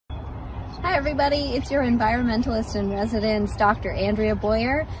Hi everybody, it's your environmentalist in residence, Dr. Andrea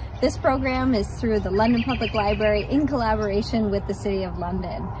Boyer. This program is through the London Public Library in collaboration with the City of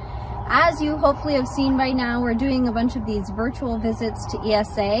London. As you hopefully have seen by now, we're doing a bunch of these virtual visits to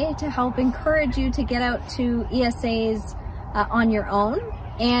ESA to help encourage you to get out to ESAs on your own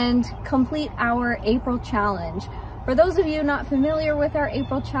and complete our April Challenge. For those of you not familiar with our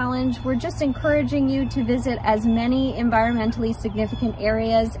April Challenge, we're just encouraging you to visit as many environmentally significant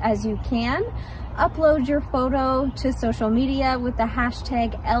areas as you can. Upload your photo to social media with the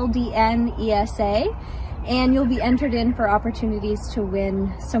hashtag LDNESA, and you'll be entered in for opportunities to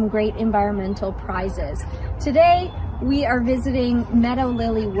win some great environmental prizes. Today, we are visiting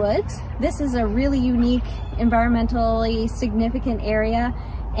Meadowlily Woods. This is a really unique, environmentally significant area,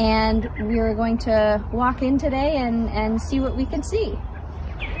 and we're going to walk in today and see what we can see.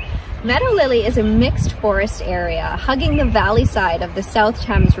 Meadowlily is a mixed forest area hugging the valley side of the South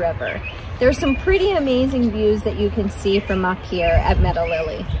Thames River. There's some pretty amazing views that you can see from up here at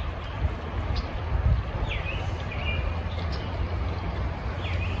Meadowlily.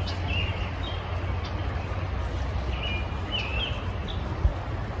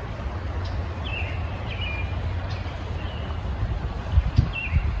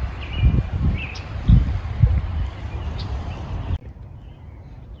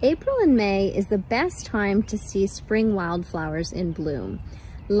 April and May is the best time to see spring wildflowers in bloom.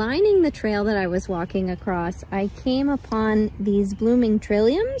 Lining the trail that I was walking across, I came upon these blooming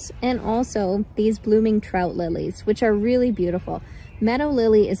trilliums and also these blooming trout lilies, which are really beautiful.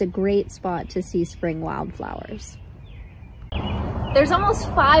 Meadowlily is a great spot to see spring wildflowers. There's almost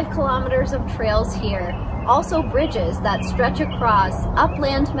 5 kilometers of trails here, also bridges that stretch across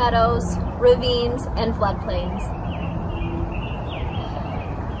upland meadows, ravines, and floodplains.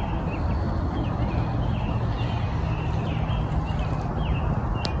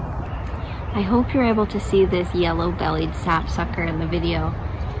 I hope you're able to see this yellow-bellied sapsucker in the video.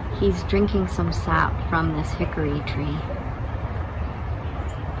 He's drinking some sap from this hickory tree.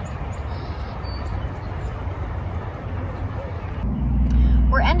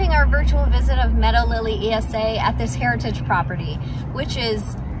 We're ending our virtual visit of Meadowlily ESA at this heritage property, which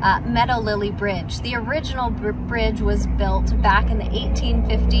is Meadowlily Bridge. The original bridge was built back in the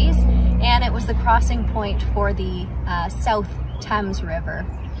 1850s, and it was the crossing point for the South Thames River.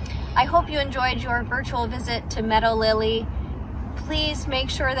 I hope you enjoyed your virtual visit to Meadowlily. Please make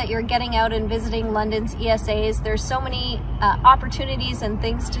sure that you're getting out and visiting London's ESAs. There's so many opportunities and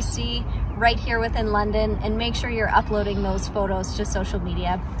things to see right here within London, and make sure you're uploading those photos to social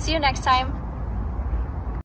media. See you next time.